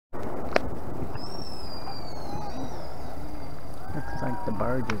Looks like the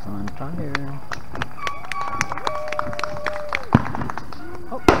barge is on fire.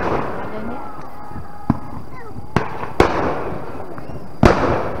 Oh, not done yet.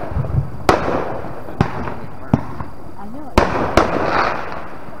 I know it.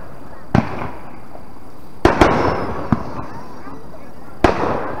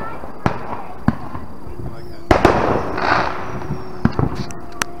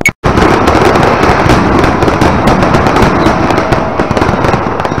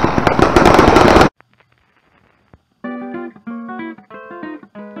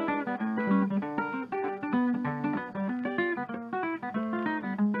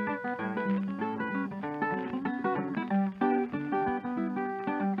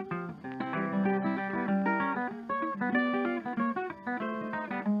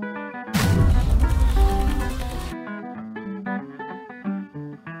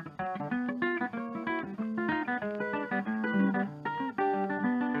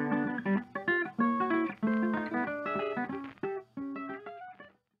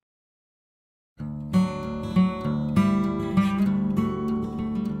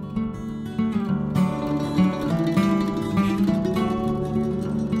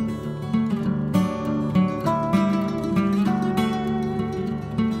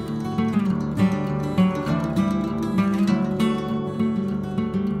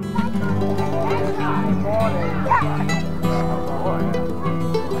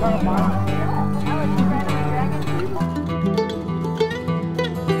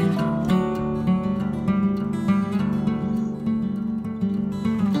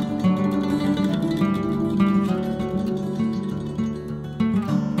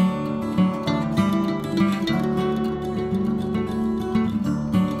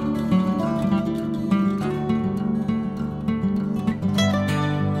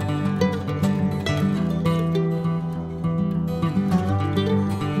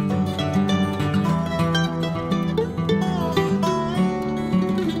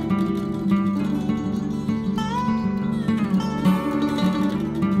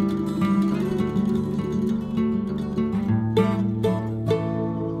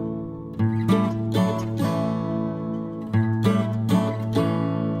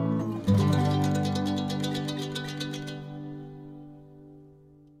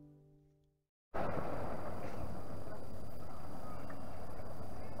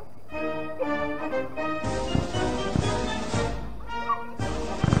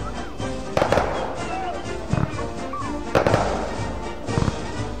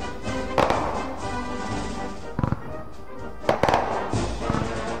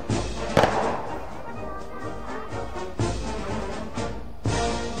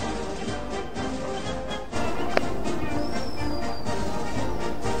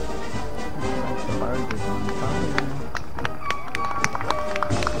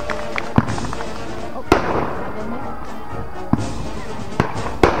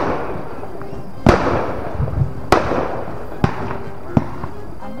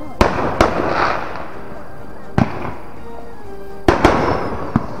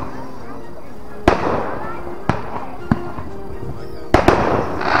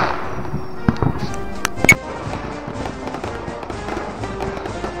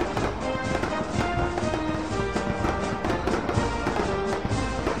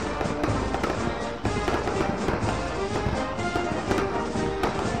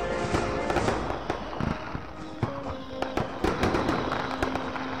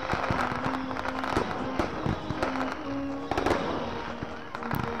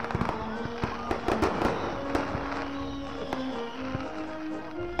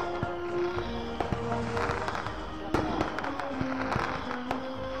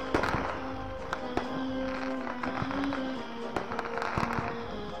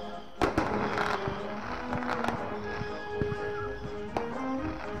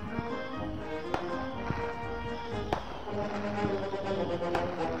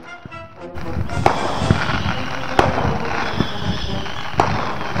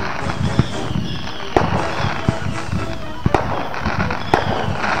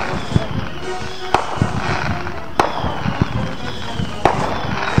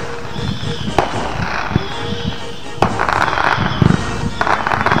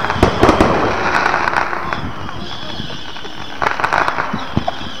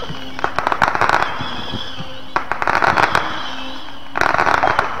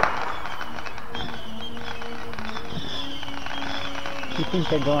 You think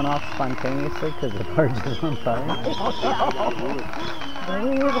they're going off spontaneously because the barge is on fire? The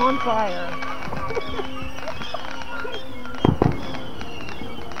ring is on fire.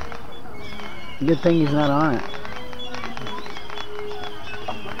 Good thing he's not on it.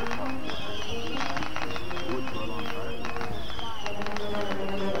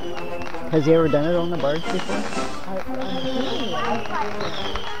 Has he ever done it on the barge before? I'm assuming he has.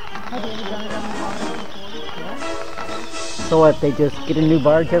 Have you ever done it on the barge before? Yeah. So what, they just get a new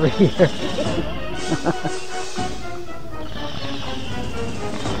barge every year?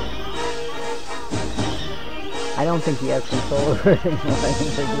 I don't think he has control over it anymore. I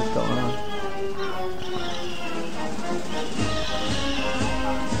think they're just going on.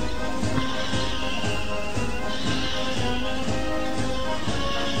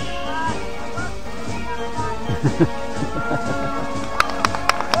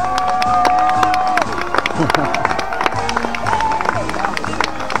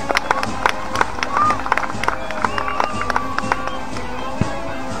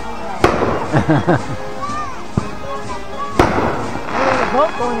 There's a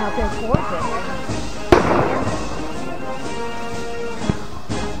boat going out there towards it.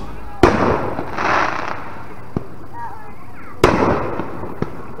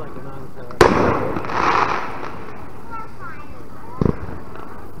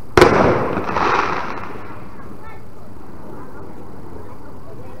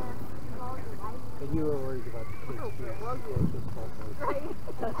 You were worried about the kids too. That's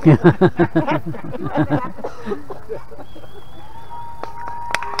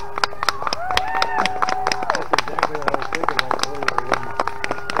That's exactly what I was thinking like earlier when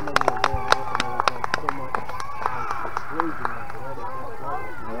someone was going out and there was like so much explosion of red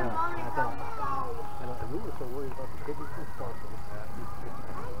at that level. Yeah. And we were so worried about the kids who sparkled.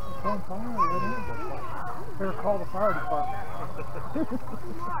 It's on fire already. Better call the fire department.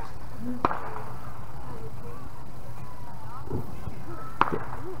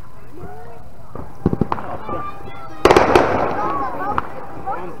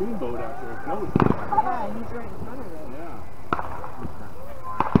 Pontoon boat out there floating. Yeah, he's right in front of it. Yeah.